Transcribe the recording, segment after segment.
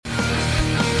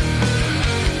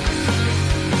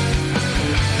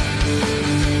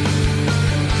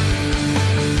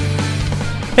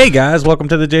Hey guys, welcome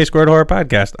to the J Squared Horror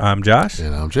Podcast. I'm Josh.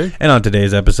 And I'm Jay. And on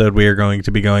today's episode, we are going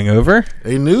to be going over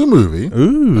A new movie.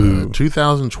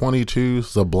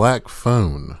 2022's The Black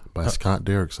Phone by Scott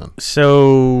Derrickson.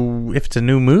 So, if it's a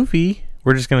new movie,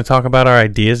 we're just going to talk about our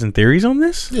ideas and theories on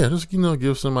this? Yeah, just,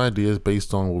 give some ideas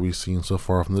based on what we've seen so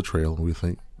far from the trailer. We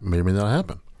think may or may not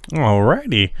happen.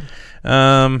 Alrighty.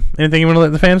 Anything you want to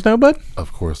let the fans know, bud?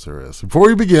 Of course there is. Before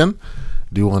we begin,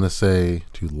 do want to say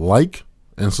to like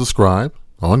and subscribe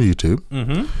on YouTube.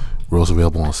 Mm-hmm. We're also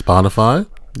available on Spotify.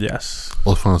 Yes.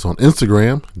 Also find us on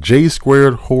Instagram, J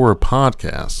Squared Horror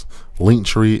Podcast.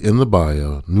 Linktree in the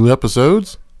bio. New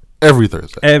episodes every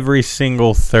Thursday. Every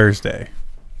single Thursday.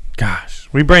 Gosh,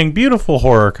 we bring beautiful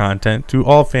horror content to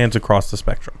all fans across the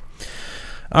spectrum.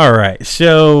 All right,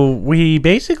 so we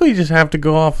basically just have to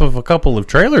go off of a couple of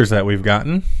trailers that we've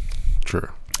gotten.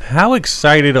 Sure. How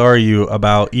excited are you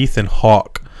about Ethan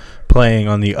Hawke playing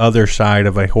on the other side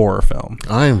of a horror film?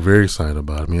 I am very excited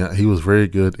about it. I mean, he was very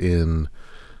good in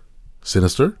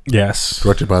Sinister. Yes.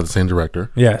 Directed by the same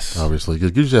director. Yes. Obviously.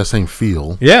 It gives you that same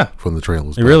feel from the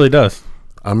trailers. It really does.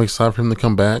 I'm excited for him to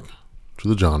come back to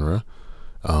the genre.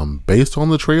 Based on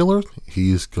the trailer,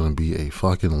 he's going to be a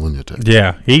fucking lunatic.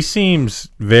 Yeah. He seems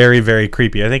very, very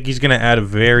creepy. I think he's going to add a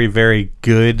very, very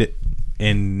good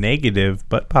and negative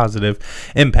but positive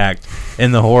impact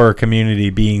in the horror community,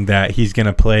 being that he's going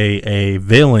to play a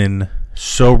villain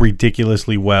so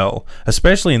ridiculously well,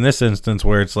 especially in this instance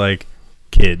where it's like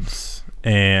kids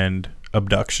and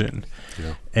abduction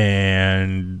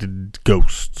and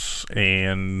ghosts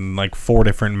and like 4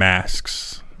 different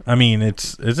masks. I mean, the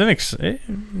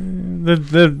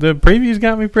previews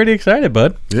got me pretty excited,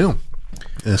 bud. Yeah.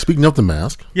 And speaking of the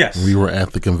mask, yes, we were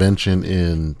at the convention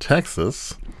in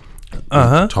Texas.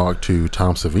 Talked to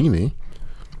Tom Savini,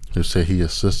 who said he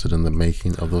assisted in the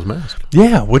making of those masks.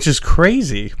 Yeah, which is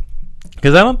crazy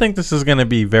because I don't think this is going to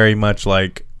be very much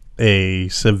like a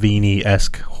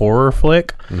Savini-esque horror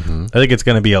flick. Mm-hmm. I think it's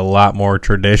going to be a lot more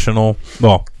traditional.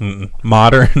 Well,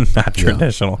 modern, not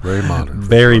traditional. Very modern.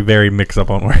 Very, very mix up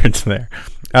on words there.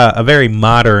 A very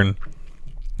modern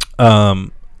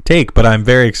take, but I'm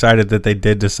very excited that they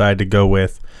did decide to go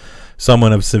with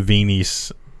someone of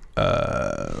Savini's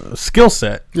skill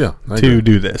set to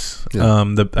do this.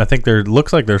 Yeah. I think there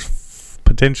looks like there's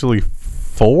potentially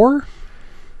 4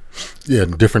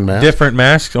 different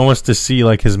masks almost to see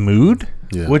like his mood,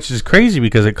 which is crazy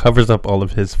because it covers up all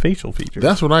of his facial features.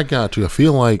 That's what I got to. I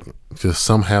feel like just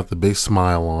some have the big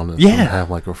smile on it, some have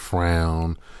like a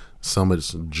frown, some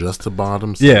it's just the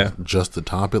bottom, some just the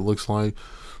top, it looks like.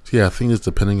 So I think it's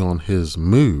depending on his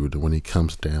mood when he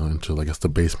comes down into, I guess, the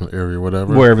basement area or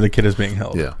whatever. Wherever the kid is being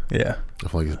held. Yeah. Yeah. I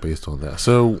feel like it's based on that.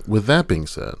 So, with that being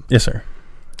said. Yes, sir.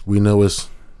 We know it's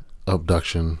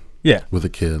abduction with a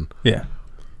kid. Yeah.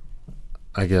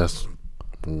 I guess,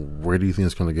 where do you think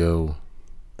it's going to go?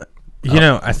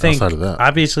 I think,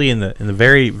 obviously, in the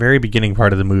very, very beginning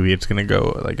part of the movie, it's going to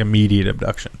go, like, immediate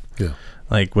abduction. Yeah.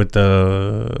 Like with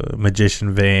the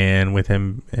magician van, with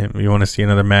him, you want to see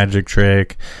another magic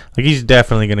trick. Like he's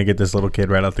definitely going to get this little kid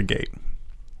right out the gate.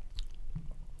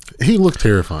 He looked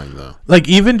terrifying though. Like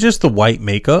even just the white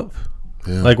makeup,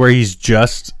 like where he's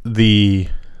just the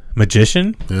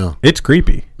magician. Yeah, it's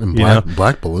creepy. And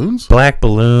black balloons. Black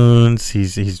balloons.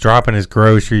 He's dropping his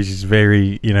groceries. He's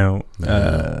very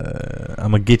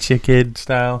I'm gonna get you kid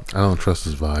style. I don't trust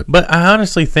his vibe. But I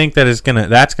honestly think that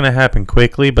that's gonna happen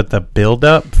quickly. But the build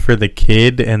up for the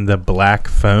kid and the black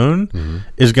phone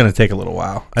is gonna take a little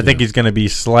while. I think he's gonna be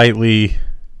slightly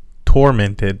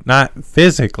tormented, not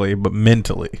physically but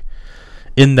mentally,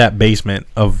 in that basement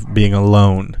of being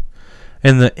alone.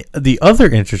 And the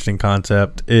other interesting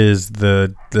concept is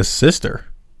the sister.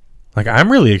 Like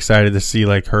I'm really excited to see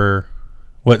like her,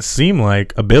 what seem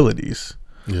like abilities.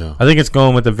 Yeah, I think it's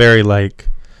going with a very like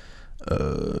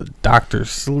Dr.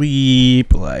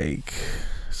 Sleep, like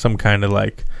some kind of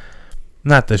like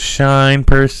not the Shine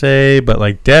per se, but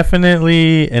like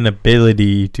definitely an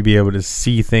ability to be able to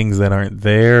see things that aren't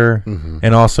there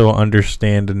and also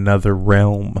understand another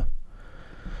realm.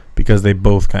 Because they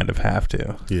both kind of have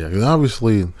to. Yeah, because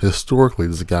obviously, historically,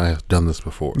 this guy has done this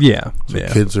before. Yeah. So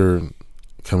kids are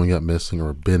coming up missing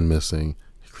or been missing.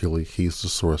 Clearly, he's the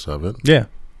source of it. Yeah.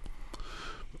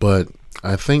 But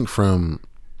I think when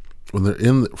they're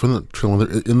in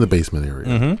the basement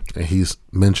area, and he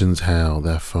mentions how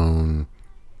that phone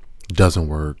doesn't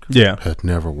work. Yeah. Had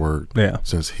never worked.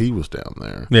 Since he was down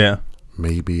there. Yeah.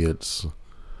 Maybe it's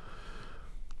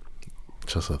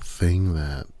just a thing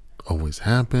that always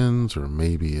happens, or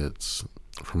maybe it's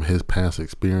from his past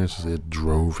experiences it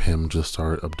drove him to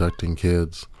start abducting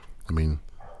kids. I mean,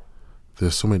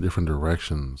 there's so many different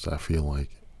directions I feel like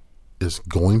is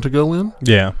going to go in.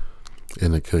 Yeah.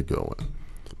 And it could go in.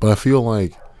 But I feel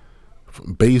like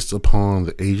based upon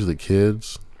the age of the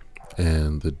kids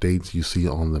and the dates you see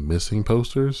on the missing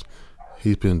posters,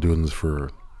 he's been doing this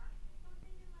for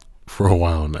a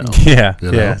while now. Yeah,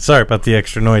 yeah. Sorry about the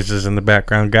extra noises in the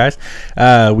background, guys.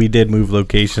 We did move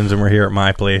locations, and we're here at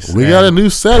my place. We got a new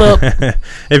setup.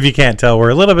 If you can't tell,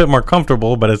 we're a little bit more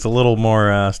comfortable, but it's a little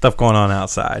more stuff going on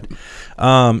outside.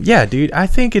 Yeah, dude. I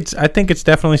think it's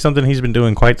definitely something he's been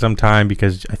doing quite some time,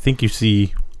 because I think you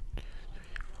see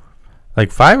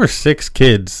like 5 or 6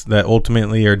 kids that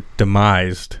ultimately are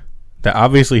demised that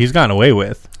obviously he's gotten away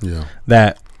with. Yeah.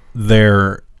 That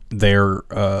their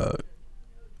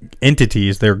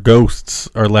entities, their ghosts,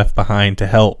 are left behind to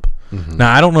help. Mm-hmm.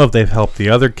 Now, I don't know if they've helped the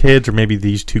other kids, or maybe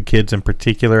these 2 kids in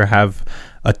particular have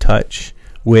a touch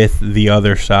with the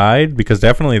other side, because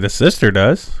definitely the sister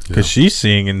does, because she's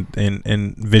seeing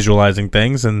and visualizing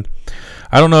things. And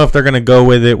I don't know if they're going to go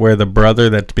with it where the brother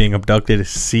that's being abducted is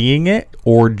seeing it,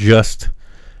 or just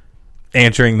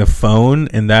answering the phone,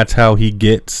 and that's how he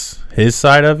gets his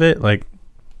side of it. Like,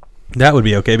 that would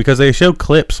be okay, because they show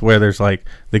clips where there's like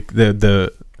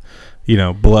the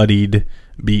bloodied,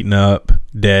 beaten up,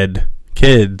 dead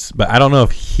kids, but I don't know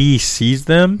if he sees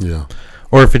them,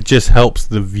 or if it just helps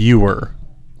the viewer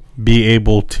be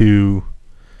able to,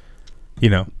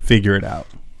 figure it out.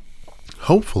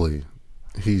 Hopefully,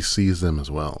 he sees them as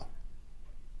well.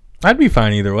 I'd be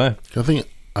fine either way. I think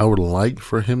I would like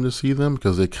for him to see them,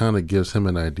 because it kind of gives him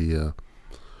an idea.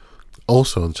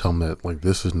 Also, to tell him that, like,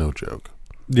 this is no joke.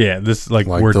 Yeah, this like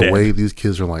we're the dead. Way these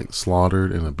kids are like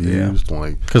slaughtered and abused,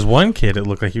 like, because one kid, it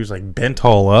looked like he was like bent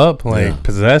all up, like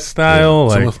possessed style.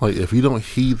 It's like, almost like if you don't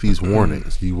heed these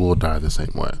warnings, you will die the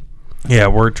same way. Yeah,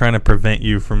 we're trying to prevent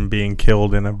you from being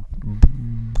killed in a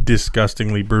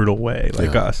disgustingly brutal way,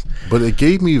 like us. But it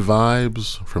gave me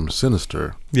vibes from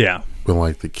Sinister. Yeah, with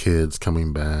like the kids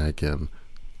coming back and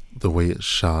the way it's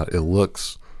shot. It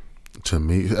looks, to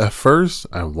me, at first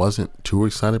I wasn't too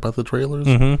excited about the trailers.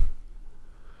 Mm-hmm.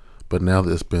 But now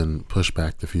that it's been pushed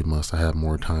back a few months, I have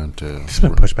more time to... It's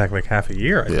been pushed back like half a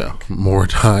year, I think. More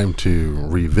time to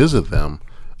revisit them.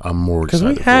 I'm more excited.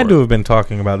 Because we had to have been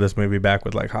talking about this movie back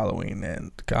with like Halloween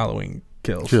and Halloween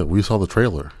Kills. Yeah, we saw the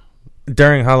trailer.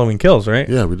 During Halloween Kills, right?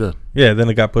 Yeah, we did. Yeah, then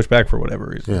it got pushed back for whatever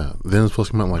reason. Yeah, then it's supposed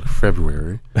to come out in like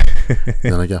February.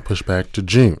 Then it got pushed back to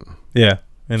June. Yeah.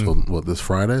 And so, what, this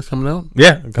Friday is coming out?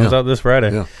 Yeah, it comes out this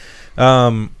Friday. Yeah.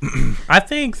 I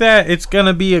think that it's going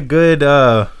to be a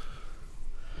good...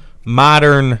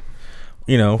 modern,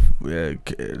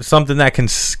 something that can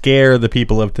scare the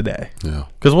people of today. Yeah.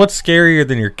 Because what's scarier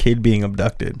than your kid being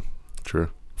abducted? True.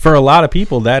 For a lot of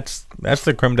people, that's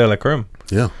the creme de la creme.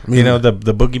 Yeah. I mean, the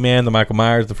boogeyman, the Michael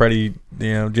Myers, the Freddy,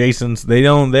 Jasons, they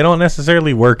don't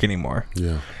necessarily work anymore.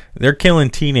 Yeah. They're killing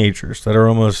teenagers that are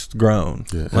almost grown.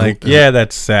 Yeah.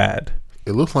 That's sad.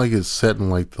 It looks like it's set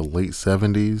in like the late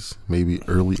 70s, maybe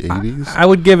early 80s. I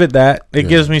would give it that. It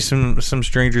gives me some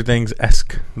Stranger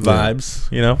Things-esque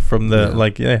vibes, from the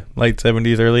late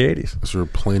 70s, early 80s. So we're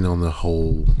playing on the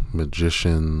whole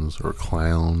magicians or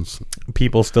clowns.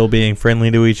 People still being friendly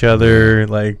to each other,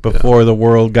 like before the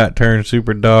world got turned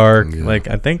super dark. Yeah. Like,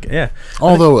 I think,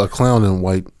 Although a clown in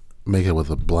white makeup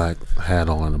with a black hat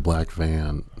on, a black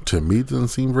van, to me doesn't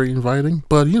seem very inviting,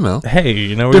 but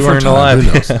hey, we weren't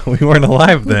alive. We weren't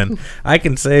alive then. I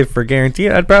can say for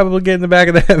guaranteed I'd probably get in the back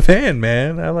of that van,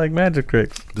 man. I like magic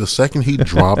tricks. The second he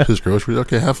dropped his groceries,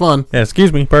 okay, have fun. Yeah,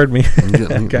 excuse me, pardon me.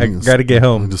 Got to get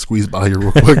home. Just squeeze by here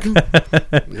real quick.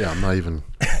 I'm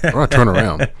not turn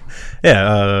around.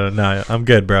 No, I'm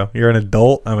good, bro. You're an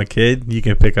adult. I'm a kid. You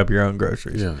can pick up your own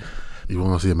groceries. Yeah. You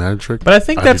want to see a magic trick? But I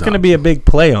think that's going to be a big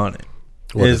play on it.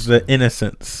 What is the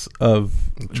innocence of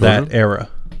children? That era.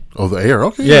 Oh, the era?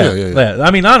 Okay. Yeah. I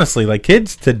mean, honestly, like,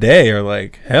 kids today are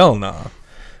like, hell nah.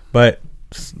 But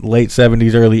late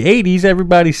 70s, early 80s,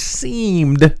 everybody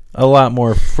seemed a lot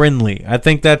more friendly. I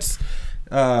think that's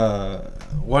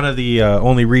one of the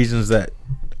only reasons that,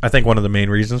 I think one of the main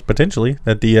reasons, potentially,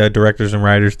 that the directors and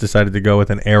writers decided to go with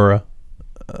an era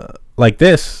like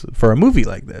this for a movie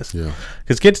like this. Yeah.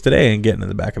 Because kids today ain't getting in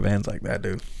the back of vans like that,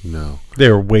 dude. No.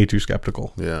 They're way too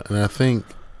skeptical. Yeah. And I think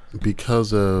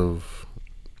because of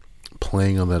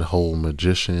playing on that whole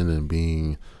magician and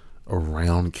being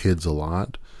around kids a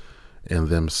lot and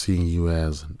them seeing you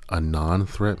as a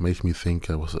non-threat makes me think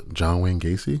was it John Wayne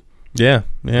Gacy? Yeah.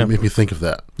 It made me think of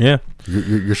that. Yeah.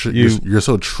 You're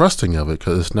so trusting of it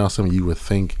because it's not something you would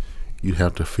think you'd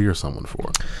have to fear someone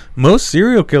for. Most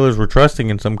serial killers were trusting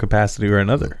in some capacity or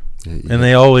another. And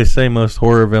they always say most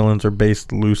horror villains are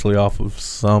based loosely off of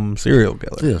some serial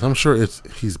killer. Yes, I'm sure this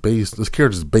character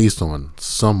is based on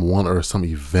someone or some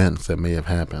events that may have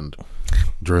happened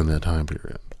during that time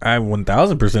period. I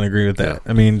 1000% agree with that.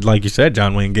 Yeah. I mean, like you said,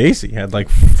 John Wayne Gacy had like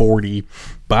 40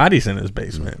 bodies in his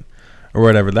basement or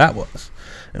whatever that was.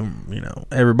 And,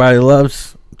 everybody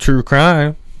loves true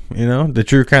crime. The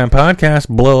True Crime Podcast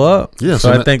blow up. Yeah,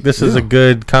 so I think this is a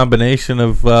good combination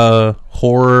of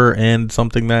horror and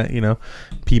something that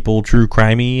people true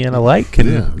crimey and alike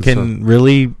can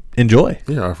really enjoy.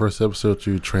 Yeah, our first episode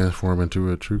to transform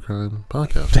into a true crime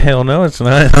podcast. Hell no, it's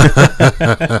not.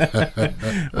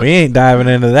 We ain't diving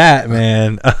into that,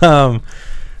 man.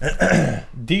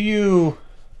 Do you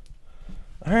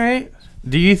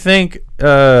think?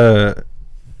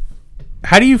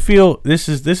 How do you feel? This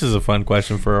is a fun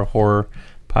question for a horror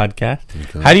podcast.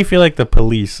 Okay. How do you feel like the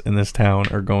police in this town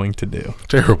are going to do?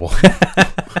 Terrible.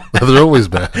 They're always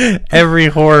bad. Every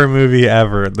horror movie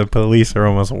ever, the police are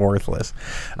almost worthless.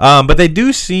 But they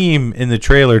do seem in the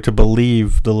trailer to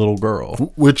believe the little girl,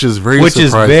 which is very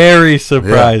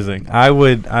surprising.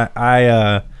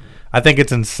 Yeah. I think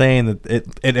it's insane that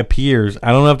it appears.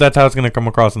 I don't know if that's how it's going to come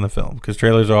across in the film, because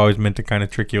trailers are always meant to kind of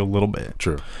trick you a little bit.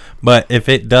 True. But if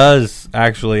it does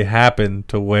actually happen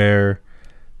to where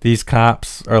these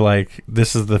cops are like,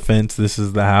 this is the fence, this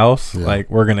is the house, like,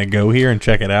 we're going to go here and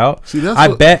check it out. See, I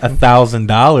bet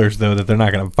 $1,000, though, that they're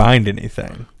not going to find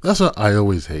anything. That's what I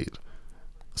always hate.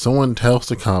 Someone tells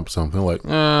the cop something like,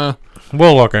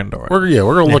 we'll look into it. We're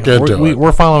going to look into it.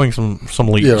 We're following some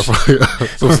leads. Yeah,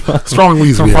 strong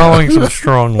leads. We're following some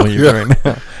strong leads right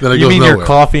now. Then you mean nowhere. Your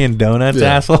coffee and donuts,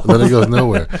 asshole? Then it goes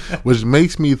nowhere. Which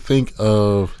makes me think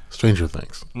of Stranger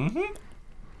Things. Mm-hmm.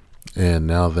 And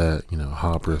now that,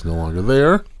 Hopper is no longer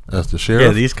there as the sheriff.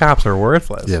 Yeah, these cops are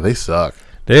worthless. Yeah, they suck.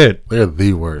 Dude. They're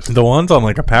the worst. The one's on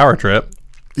like a power trip.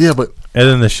 Yeah, but... And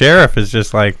then the sheriff is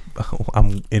just like,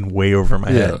 I'm in way over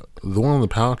my head. The one on the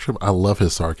power trip, I love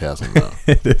his sarcasm, though.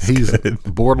 He's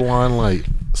borderline, like,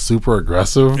 super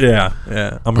aggressive. Yeah.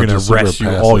 I'm going to arrest you,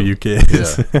 all you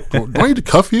kids. Yeah. Do I need to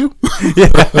cuff you?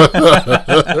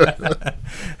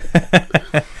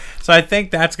 So I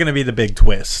think that's going to be the big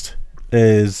twist,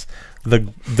 is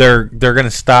they're going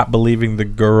to stop believing the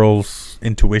girl's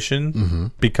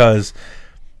intuition, because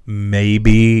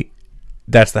maybe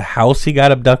that's the house he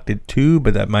got abducted to,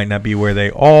 but that might not be where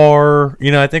they are.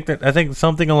 I think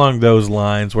something along those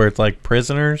lines, where it's like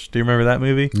Prisoners. Do you remember that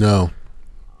movie? No.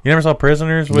 You never saw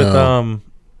Prisoners with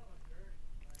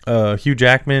Hugh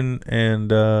Jackman and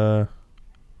the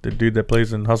dude that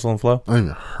plays in Hustle and Flow? I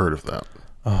haven't heard of that.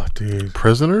 Oh, dude.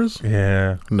 Prisoners?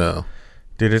 Yeah. No.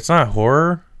 Dude, it's not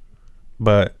horror,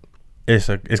 but it's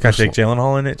got Jake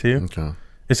Gyllenhaal in it too. Okay.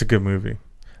 It's a good movie.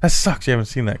 That sucks you haven't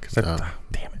seen that, because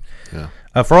damn it. Yeah.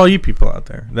 For all you people out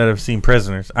there that have seen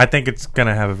Prisoners, I think it's going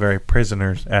to have a very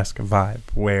Prisoners-esque vibe,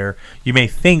 where you may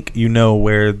think you know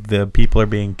where the people are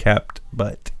being kept,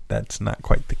 but that's not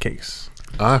quite the case.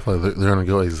 I feel like they're going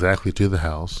to go exactly to the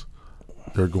house.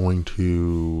 They're going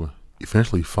to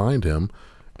eventually find him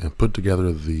and put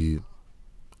together the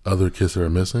other kids that are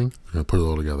missing. They're going to put it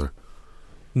all together.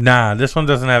 Nah, this one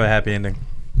doesn't have a happy ending.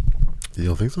 You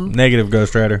don't think so? Negative,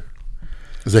 Ghost Rider.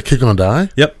 Is that kid going to die?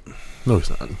 Yep. No,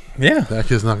 he's not. Yeah. That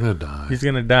kid's not going to die. He's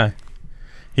going to die.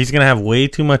 He's going to have way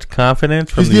too much confidence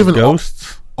from these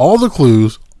ghosts. All the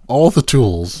clues, all the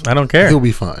tools. I don't care. He'll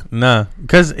be fine. Nah.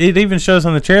 Because it even shows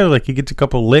on the trailer, like, he gets a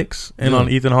couple licks in on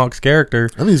Ethan Hawke's character.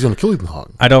 I think he's going to kill Ethan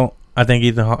Hawke. I think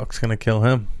Ethan Hawke's going to kill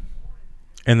him.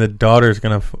 And the daughter's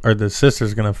going to, or the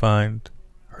sister's going to find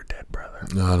her dead brother.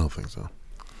 No, I don't think so.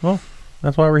 Well,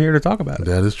 that's why we're here to talk about it.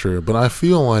 That is true. But I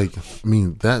feel like,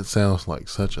 that sounds like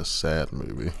such a sad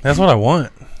movie. That's what I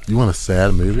want. You want a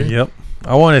sad movie? Yep.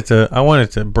 I want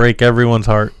it to break everyone's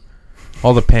heart.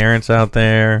 All the parents out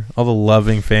there, all the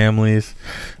loving families.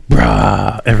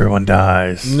 Bruh, everyone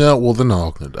dies. No, well, they're not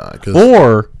all going to die.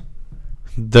 Or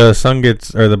the son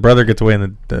gets, or the brother gets away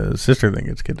and the sister then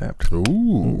gets kidnapped.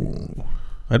 Ooh.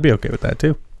 I'd be okay with that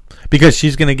too. Because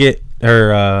she's going to get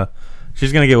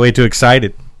way too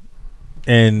excited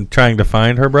and trying to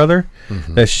find her brother,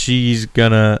 that he's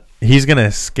gonna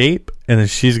escape, and then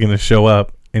she's gonna show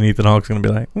up, and Ethan Hawke's gonna be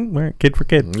like, all right, kid for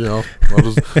kid. Yeah,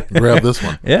 I'll just grab this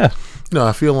one. Yeah. No,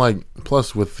 I feel like,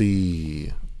 plus with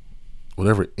the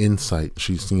whatever insight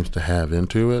she seems to have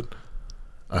into it,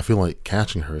 I feel like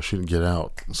catching her shouldn't get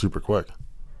out super quick.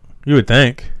 You would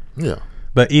think. Yeah.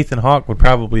 But Ethan Hawke would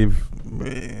probably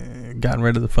have gotten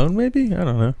rid of the phone, maybe? I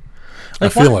don't know.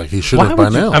 Like, I feel like he should have by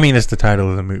now. I mean, it's the title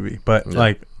of the movie, but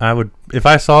like, I would, if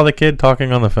I saw the kid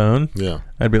talking on the phone, yeah,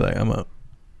 I'd be like, I'm up.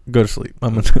 go to sleep.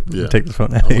 I'm gonna take this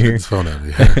phone out of here. This phone out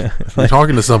of here. You're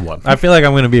talking to someone. I feel like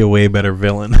I'm gonna be a way better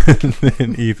villain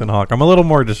than Ethan Hawke. I'm a little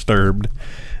more disturbed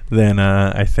than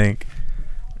I think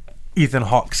Ethan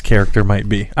Hawke's character might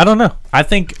be. I don't know. I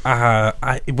think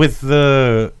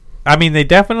they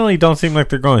definitely don't seem like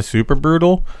they're going super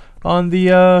brutal on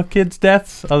the kids'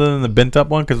 deaths, other than the bent up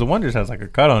one, because the one just has like a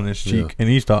cut on his cheek and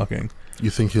he's talking. You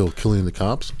think he'll kill any of the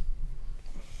cops?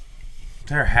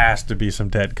 There has to be some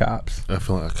dead cops. I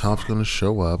feel like a cop's going to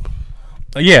show up.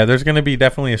 Yeah, there's going to be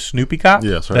definitely a Snoopy cop.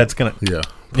 Yes, right. That's going to... Yeah.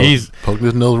 He's poking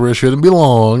his nose where it shouldn't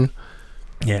belong.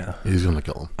 Yeah. He's going to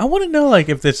kill him. I want to know, like,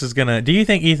 if this is going to... Do you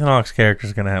think Ethan Hawke's character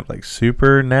is going to have, like,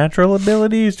 supernatural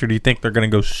abilities? Or do you think they're going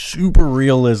to go super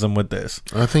realism with this?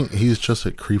 I think he's just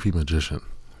a creepy magician.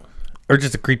 Or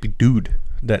just a creepy dude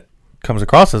that comes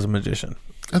across as a magician.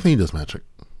 I think he does magic.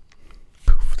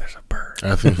 Poof, there's a bird.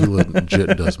 I think he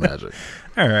legit does magic.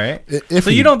 All right. So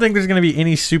you don't think there's going to be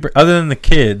any super... Other than the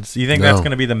kids, you think that's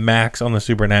going to be the max on the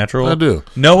supernatural? I do.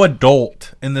 No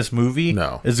adult in this movie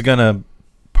is going to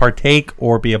partake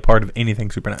or be a part of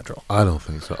anything supernatural. I don't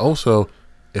think so. Also,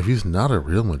 if he's not a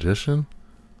real magician,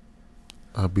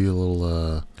 I'd be a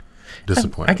little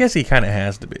disappointed. I guess he kind of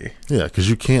has to be. Yeah, because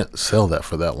you can't sell that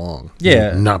for that long.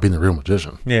 Yeah. Not being a real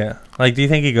magician. Yeah. Like, do you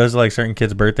think he goes to, like, certain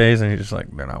kids' birthdays and he's just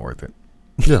like, they're not worth it?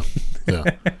 Yeah. Yeah.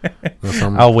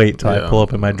 I'll wait till I pull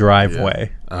up in my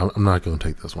driveway. Yeah. I'm not going to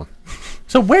take this one.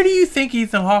 So where do you think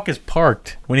Ethan Hawke is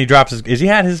parked when he drops his... Is he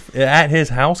at his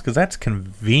house? Because that's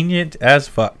convenient as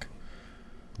fuck.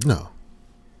 No.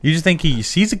 You just think he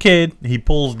sees a kid, he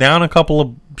pulls down a couple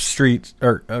of streets,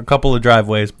 or a couple of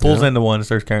driveways, pulls into one and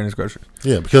starts carrying his groceries.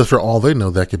 Yeah, because for all they know,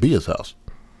 that could be his house.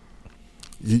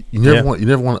 You never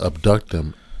want to abduct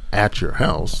them at your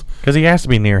house. Because he has to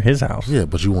be near his house. Yeah,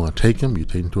 but you want to take him, you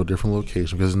take him to a different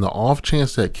location. Because in the off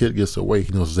chance that kid gets away,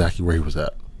 he knows exactly where he was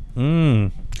at.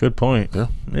 Good point. Yeah.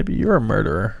 Maybe you're a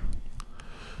murderer.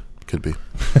 Could be.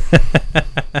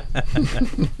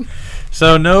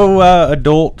 So no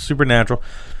adult supernatural.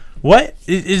 What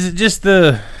is it? Just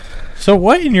the... So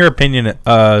what, in your opinion,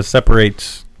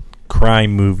 separates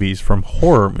crime movies from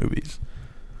horror movies?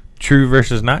 True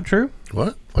versus not true?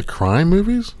 What? Like crime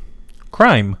movies?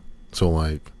 Crime. So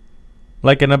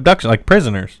like an abduction, like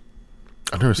Prisoners.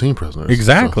 I've never seen Prisoners.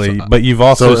 Exactly, but you've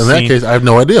also seen... So in that case, I have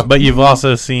no idea. But you've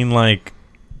also seen, like,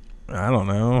 I don't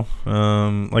know,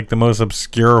 like the most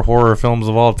obscure horror films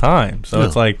of all time. So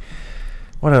it's like,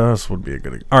 what else would be a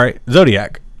good... All right,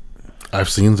 Zodiac. I've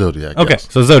seen Zodiac. Okay,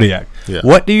 yes. So Zodiac. Yeah.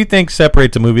 What do you think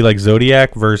separates a movie like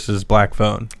Zodiac versus Black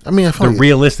Phone? I mean, I feel the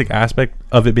realistic aspect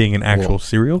of it being an actual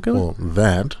serial killer? Well,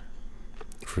 that,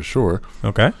 for sure.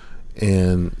 Okay.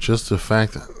 And just the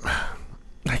fact that...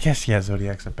 I guess,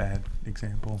 Zodiac's a bad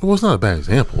example. Well, it's not a bad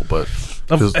example, but...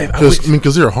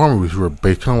 Because there are horror movies who are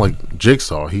based kind of like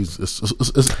Jigsaw. It's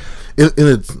in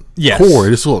its core,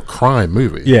 it's still a crime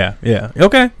movie. Yeah.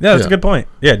 Okay, that's a good point.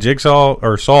 Yeah, Jigsaw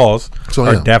or Saws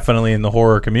are definitely in the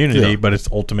horror community, but it's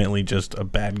ultimately just a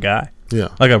bad guy. Yeah.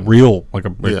 Like a real, like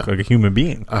a human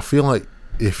being. I feel like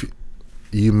if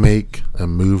you make a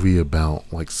movie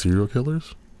about, like, serial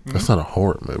killers, that's not a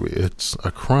horror movie. It's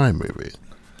a crime movie.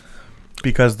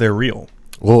 Because they're real.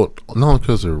 Well, not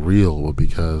because they're real, but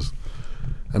because,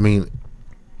 I mean,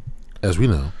 as we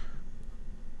know,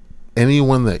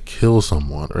 anyone that kills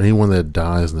someone or anyone that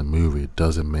dies in the movie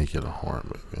doesn't make it a horror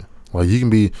movie. Like, you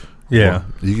can be,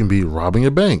 you can be robbing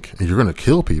a bank and you're going to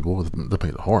kill people. That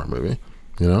make it a horror movie,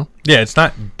 you know? Yeah, it's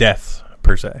not death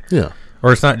per se. Yeah,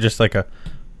 or it's not just like a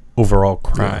overall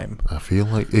crime. Yeah. I feel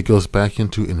like it goes back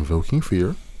into invoking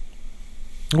fear.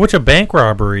 Which a bank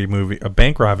robbing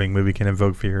movie can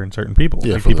invoke fear in certain people.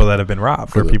 Yeah, like people that have been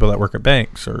robbed, or people that work at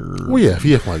banks, or if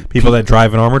you have like people that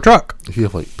drive an armored truck. If you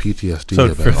have like PTSD,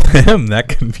 so for them, that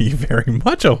can be very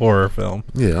much a horror film.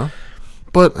 Yeah,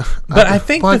 but I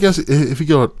think I guess if you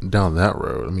go down that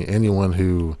road, I mean, anyone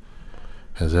who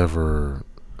has ever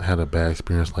had a bad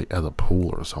experience, like at a pool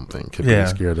or something, could be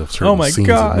scared of certain scenes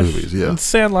in movies. Yeah, and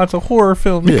Sandlot's a horror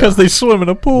film because they swim in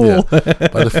a pool. Yeah.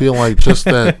 But I feel like just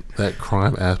that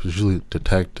crime aspect, usually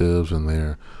detectives and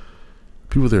their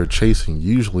people they're chasing,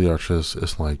 usually are just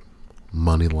it's like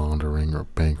money laundering or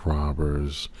bank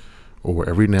robbers, or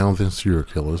every now and then serial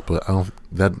killers. But I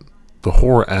don't the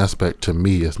horror aspect to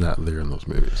me is not there in those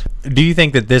movies. Do you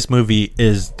think that this movie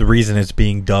is the reason it's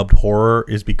being dubbed horror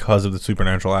is because of the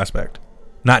supernatural aspect?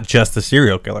 Not just the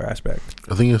serial killer aspect.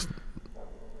 I think it's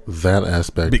that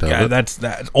aspect of it. That's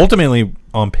ultimately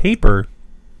on paper.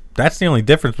 That's the only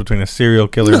difference between a serial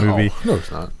killer movie. No,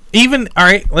 it's not. Even all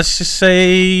right, let's just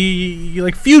say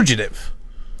like Fugitive.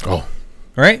 Oh,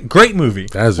 Right? Great movie.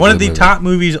 One of the top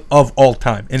movies of all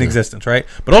time in existence, right?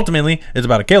 But ultimately, it's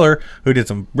about a killer who did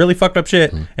some really fucked up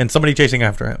shit and somebody chasing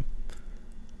after him.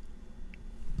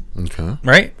 Okay.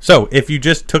 Right? So, if you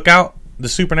just took out the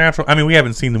supernatural... I mean, we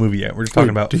haven't seen the movie yet. We're just talking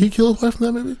about... Did he kill his wife in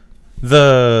that movie?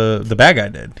 The bad guy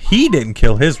did. He didn't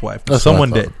kill his wife. That's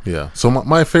someone did. Yeah. So,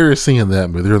 my favorite scene in that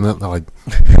movie, they're in that, like,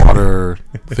 water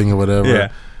thing or whatever.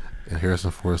 Yeah. And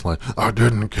Harrison Ford's like, I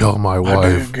didn't kill my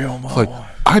wife.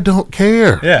 I don't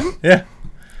care. Yeah.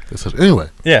 Anyway.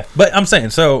 Yeah, but I'm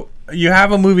saying, so you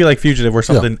have a movie like Fugitive where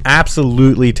something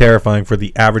absolutely terrifying for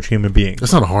the average human being.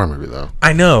 It's not a horror movie, though.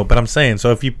 I know, but I'm saying,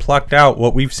 so if you plucked out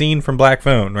what we've seen from Black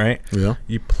Phone, right? Yeah.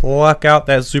 You pluck out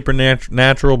that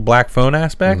supernatural Black Phone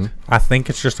aspect, I think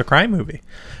it's just a crime movie.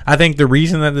 I think the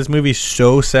reason that this movie is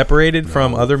so separated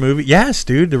from other movies... Yes,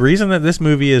 dude. The reason that this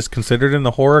movie is considered in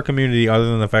the horror community, other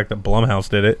than the fact that Blumhouse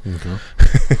did it,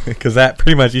 because that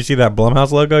pretty much, you see that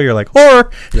Blumhouse logo, you're like, horror!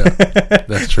 Yeah,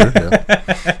 that's true,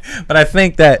 yeah. But I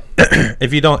think that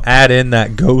if you don't add in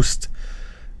that ghost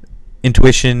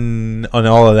intuition and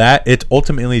all of that, it's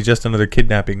ultimately just another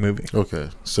kidnapping movie. Okay,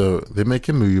 so they make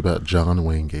a movie about John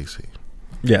Wayne Gacy.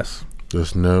 Yes.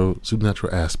 There's no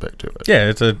supernatural aspect to it. Yeah,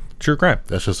 it's a true crime.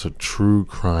 That's just a true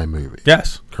crime movie.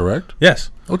 Yes. Correct?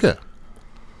 Yes. Okay.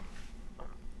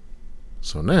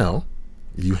 So now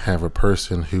you have a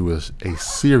person who is a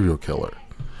serial killer.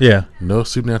 Yeah. No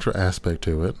supernatural aspect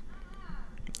to it.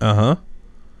 Uh-huh.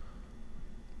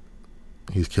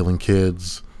 He's killing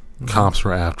kids. Cops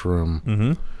are after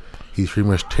him. He's pretty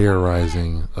much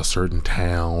terrorizing a certain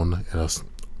town, in a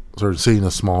certain city in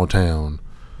a small town.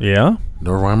 Yeah.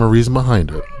 No rhyme or reason behind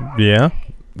it. Yeah.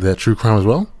 That true crime as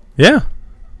well? Yeah.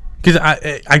 Because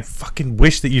I fucking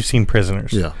wish that you've seen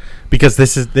Prisoners. Yeah. Because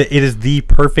it is the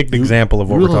perfect example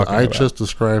of what we're talking about. I just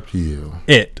described to you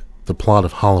the plot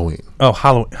of Halloween. Oh,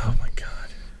 Halloween. Oh, my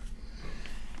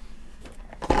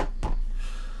God.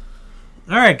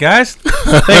 All right, guys.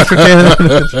 Thanks for tuning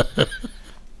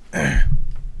in.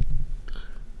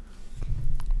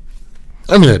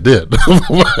 I mean, I did.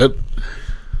 But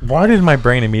why did my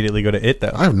brain immediately go to it,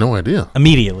 though? I have no idea.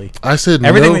 Immediately. I said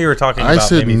everything that you were talking about. I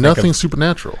said nothing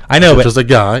supernatural. I know, but just a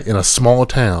guy in a small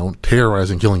town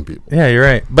terrorizing, killing people. Yeah, you're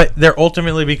right. But there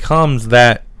ultimately becomes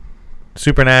that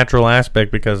supernatural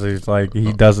aspect because he's like,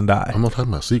 he doesn't die. I'm not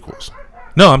talking about sequels.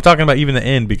 No, I'm talking about even the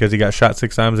end because he got shot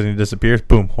 6 times and he disappears.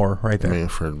 Boom, horror right there. I mean,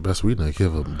 for the best we know, you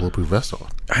have a bulletproof vest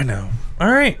on. I know. All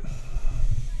right.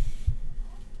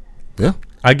 Yeah.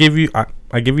 I give you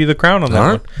the crown on that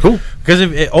one. Cool.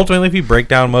 Because ultimately, if you break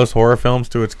down most horror films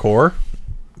to its core,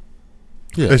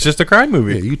 it's just a crime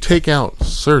movie. Yeah, you take out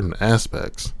certain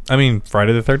aspects. I mean,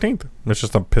 Friday the 13th. It's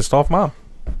just a pissed off mom.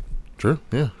 True.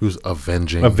 Yeah. Who's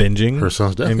avenging her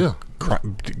son's death.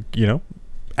 Yeah.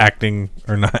 Acting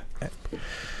or not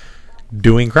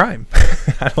doing crime.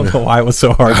 I don't know why it was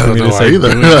so hard for me to say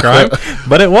doing crime,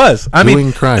 but it was.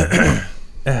 Doing crime.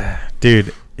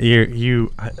 Dude.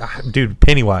 Dude,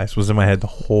 Pennywise was in my head the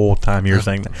whole time you were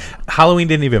saying that. Halloween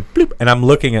didn't even bloop, and I'm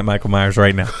looking at Michael Myers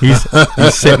right now. He's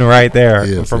sitting right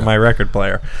there from my record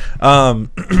player. All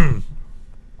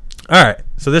right,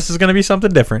 so this is going to be something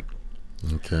different.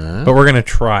 Okay, but we're going to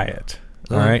try it.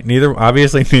 All right, neither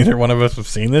one of us have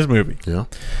seen this movie. Yeah,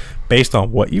 based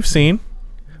on what you've seen,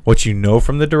 what you know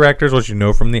from the directors, what you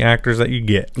know from the actors that you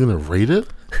get. You're gonna rate it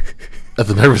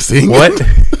after never seeing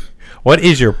it? What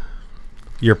is your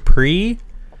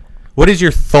what is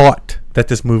your thought that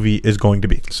this movie is going to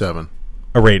be? 7.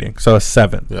 A rating. So a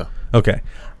 7. Yeah. Okay.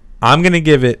 I'm going to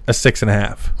give it a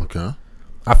 6.5. Okay.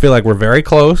 I feel like we're very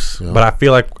close, but I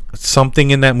feel like something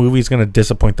in that movie is going to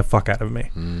disappoint the fuck out of me.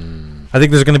 I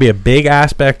think there's going to be a big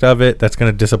aspect of it that's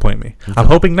going to disappoint me. Okay. I'm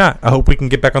hoping not. I hope we can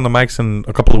get back on the mics in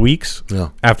a couple of weeks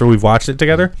after we've watched it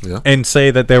together and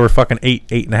say that they were fucking 8,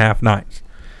 8.5, 9s.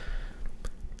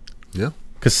 Yeah.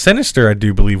 Because Sinister, I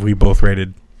do believe we both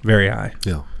rated very high.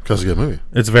 Yeah, because it's a good movie.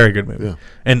 It's a very good movie. Yeah.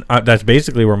 And that's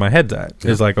basically where my head's at.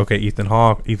 Is like, okay, Ethan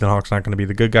Hawke's not going to be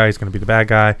the good guy. He's going to be the bad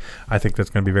guy. I think that's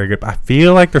going to be very good. But I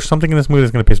feel like there's something in this movie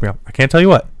that's going to piss me off. I can't tell you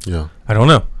what. Yeah. I don't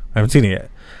know. I haven't seen it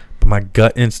yet. But my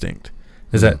gut instinct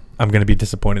is that I'm going to be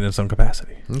disappointed in some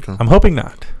capacity. Okay. I'm hoping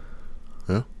not.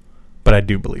 Yeah. But I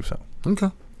do believe so.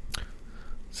 Okay.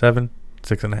 7,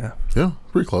 6.5. Yeah,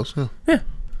 pretty close. Yeah. Yeah.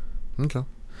 Okay.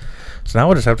 So now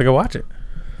we'll just have to go watch it.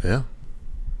 Yeah.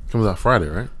 Comes out Friday,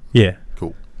 right? Yeah.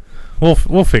 Cool. We'll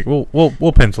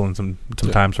pencil in some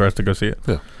times for us to go see it.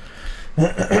 Yeah.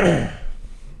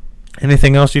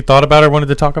 Anything else you thought about or wanted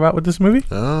to talk about with this movie?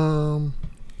 No,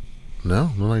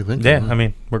 not I think. Yeah, I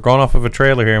mean, we're going off of a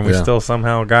trailer here, and we still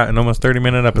somehow got an almost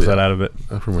 30-minute episode out of it.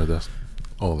 I remember that's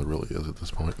all there really is at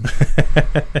this point.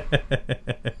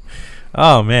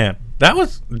 Oh man, that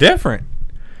was different.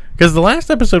 Because the last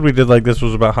episode we did like this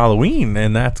was about Halloween,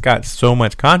 and that's got so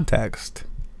much context.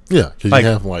 Yeah, because you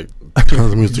have like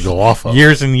tons of music to go off of.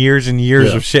 Years and years and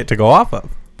years of shit to go off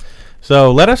of.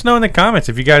 So let us know in the comments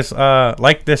if you guys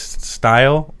like this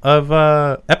style of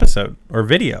episode or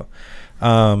video.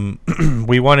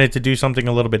 We wanted to do something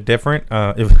a little bit different.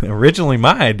 Originally,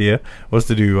 my idea was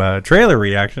to do trailer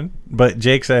reaction, but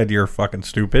Jake said, "You're fucking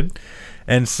stupid."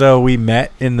 And so we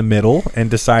met in the middle and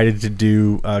decided to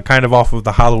do kind of off of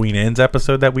the Halloween Ends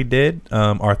episode that we did,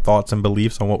 our thoughts and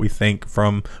beliefs on what we think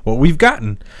from what we've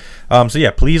gotten. So yeah,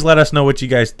 please let us know what you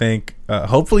guys think.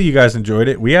 Hopefully you guys enjoyed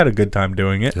it. We had a good time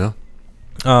doing it. Yeah.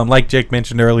 Like Jake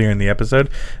mentioned earlier in the episode,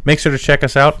 make sure to check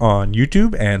us out on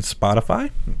YouTube and Spotify.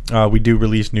 We do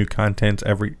release new content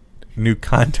every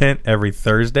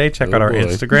Thursday. Check out our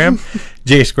Instagram,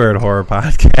 J Squared Horror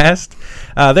Podcast.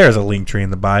 There's a link tree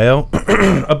in the bio.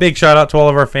 A big shout out to all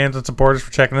of our fans and supporters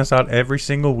for checking us out every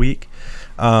single week.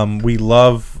 We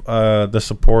love the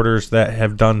supporters that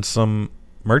have done some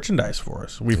merchandise for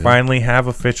us. We finally have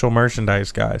official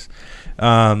merchandise, guys.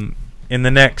 In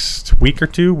the next week or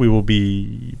two, we will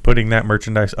be putting that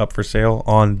merchandise up for sale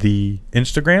on the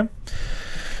Instagram.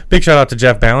 Big shout out to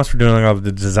Jeff Balance for doing all of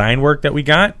the design work that we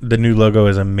got. The new logo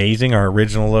is amazing. Our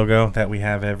original logo that we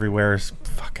have everywhere is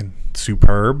fucking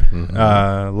superb.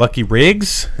 Mm-hmm. Lucky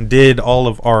Riggs did all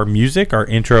of our music, our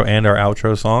intro and our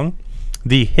outro song.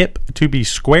 The Hip to Be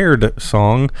Squared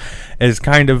song is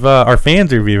kind of our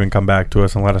fans have even come back to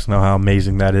us and let us know how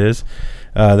amazing that is.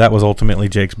 That was ultimately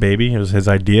Jake's baby. It was his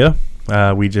idea.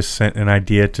 We just sent an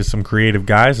idea to some creative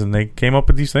guys, and they came up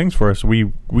with these things for us.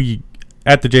 We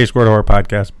at the J Squared Horror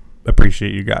Podcast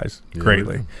appreciate you guys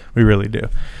greatly. We really do.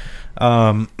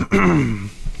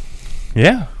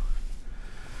 Yeah.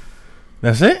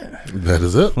 That's it. That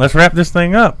is it. Let's wrap this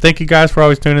thing up. Thank you guys for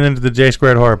always tuning into the J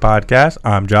Squared Horror Podcast.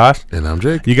 I'm Josh. And I'm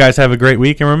Jake. You guys have a great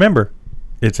week, and remember,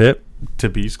 it's hip to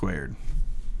be squared.